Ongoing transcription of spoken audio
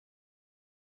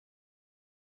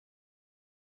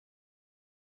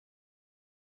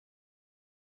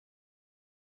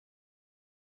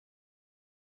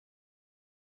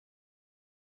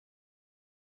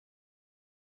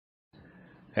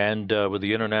And with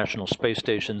the International Space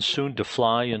Station soon to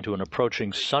fly into an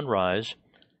approaching sunrise,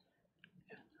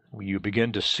 you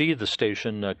begin to see the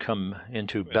station come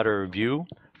into better view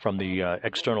from the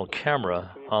external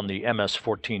camera on the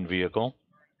MS-14 vehicle.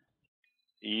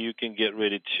 You can get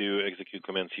ready to execute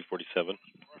command C-47.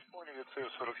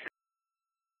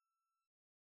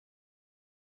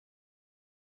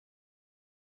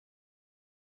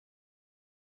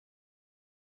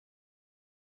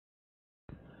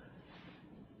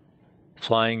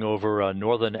 Flying over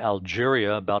northern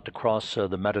Algeria, about to cross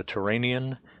the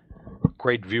Mediterranean.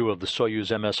 Great view of the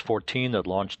Soyuz MS-14 that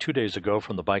launched 2 days ago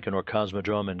from the Baikonur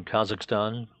Cosmodrome in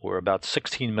Kazakhstan. We're about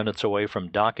 16 minutes away from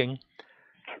docking.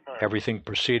 Everything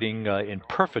proceeding in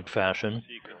perfect fashion.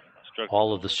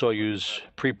 All of the Soyuz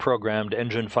pre-programmed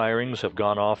engine firings have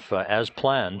gone off as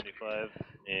planned,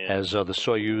 as the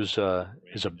Soyuz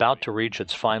is about to reach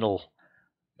its final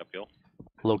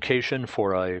location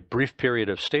for a brief period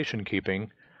of station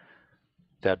keeping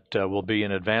that will be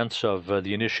in advance of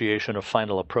the initiation of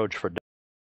final approach for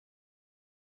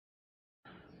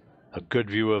a good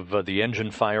view of the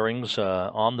engine firings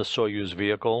on the Soyuz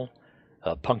vehicle,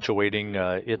 punctuating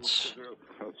its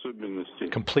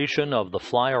completion of the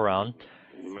fly-around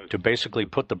to basically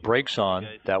put the brakes on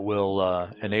that will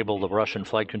enable the Russian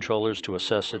flight controllers to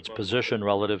assess its position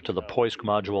relative to the Poisk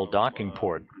module docking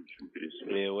port.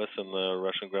 AOS on the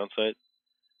Russian ground site.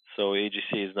 So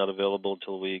AGC is not available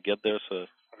until we get there, so...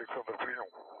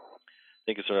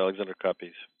 Thank you, sir. Alexander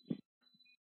copies.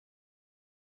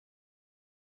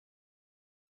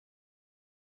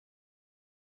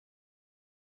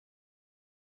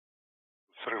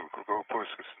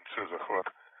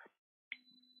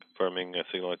 Confirming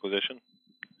signal acquisition.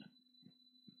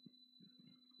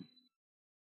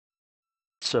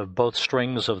 So both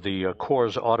strings of the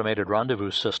Kurs automated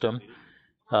rendezvous system.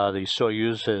 The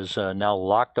Soyuz is now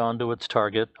locked onto its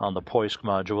target on the Poisk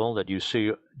module that you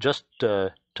see just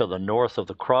to the north of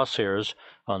the crosshairs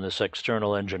on this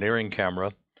external engineering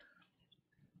camera.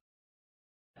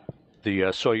 The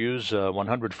Soyuz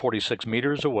 146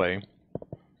 meters away.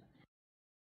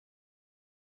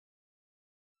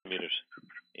 Meters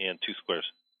and 2 squares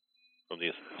from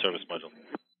the service module.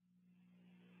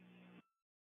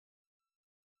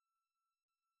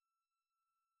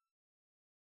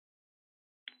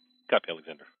 Copy,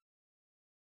 Alexander.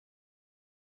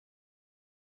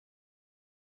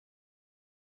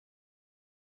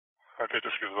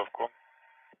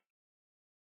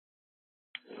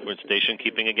 We're in station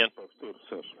keeping again.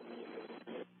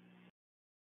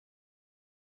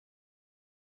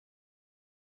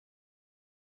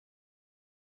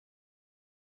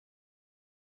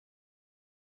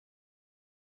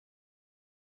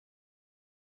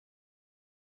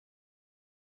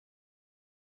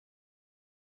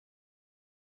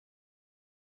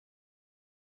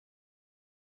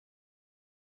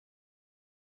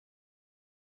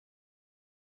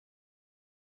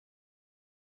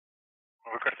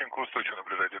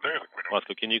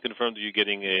 Moscow, can you confirm that you're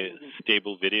getting a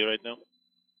stable video right now?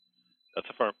 That's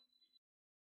affirmed.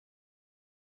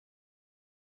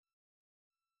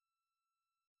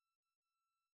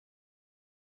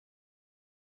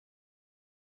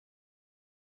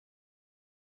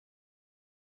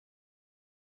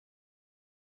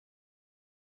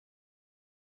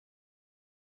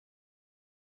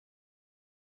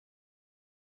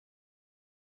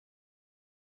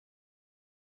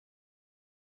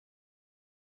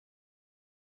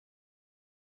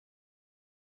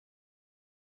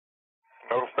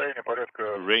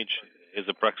 Range is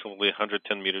approximately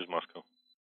 110 meters, Moscow.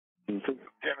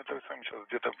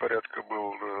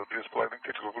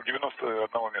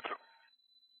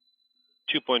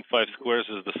 2.5 squares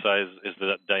is the size, is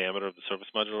the diameter of the service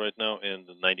module right now, and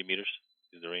 90 meters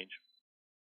is the range.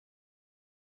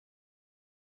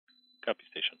 Copy,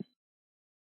 station.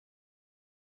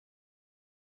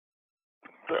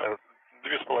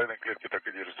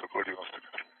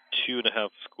 2.5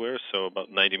 squares, so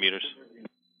about 90 meters,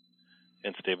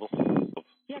 and stable.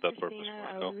 Yeah,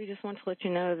 Christina, we just want to let you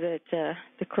know that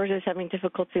the Kurs is having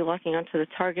difficulty locking onto the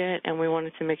target, and we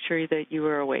wanted to make sure that you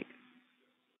were awake.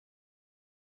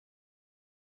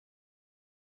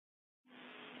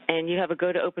 And you have a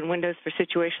go to open windows for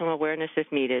situational awareness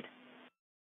if needed.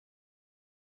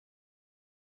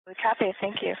 Copy,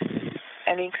 thank you.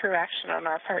 Any correction on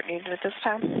our part needed at this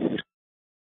time?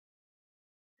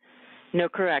 No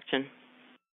correction.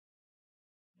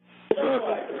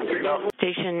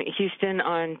 Station Houston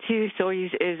on 2,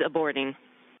 Soyuz is aborting.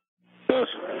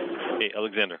 Hey,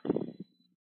 Alexander.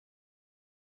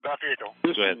 Go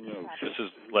ahead. This is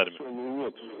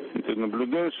Vladimir. It's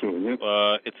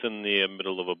in the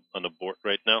middle of an abort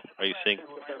right now. Are you saying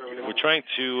we're trying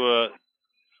to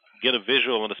get a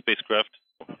visual on the spacecraft?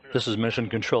 This is Mission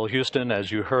Control Houston.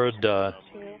 As you heard,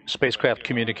 spacecraft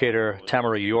communicator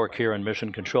Tamara York here in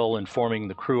Mission Control informing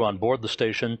the crew on board the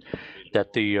station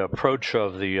that the approach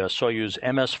of the Soyuz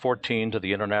MS-14 to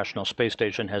the International Space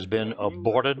Station has been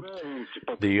aborted.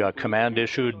 The command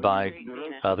issued by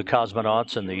the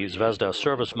cosmonauts and the Zvezda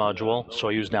service module,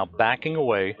 Soyuz now backing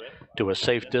away to a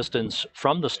safe distance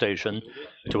from the station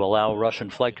to allow Russian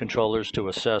flight controllers to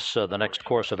assess the next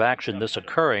course of action, this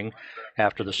occurring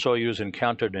after the Soyuz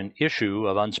encountered an issue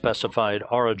of unspecified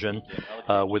origin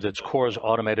with its Kurs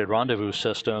automated rendezvous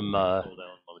system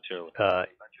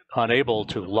unable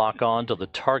to lock on to the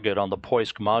target on the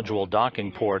Poisk module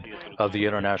docking port of the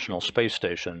International Space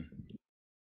Station.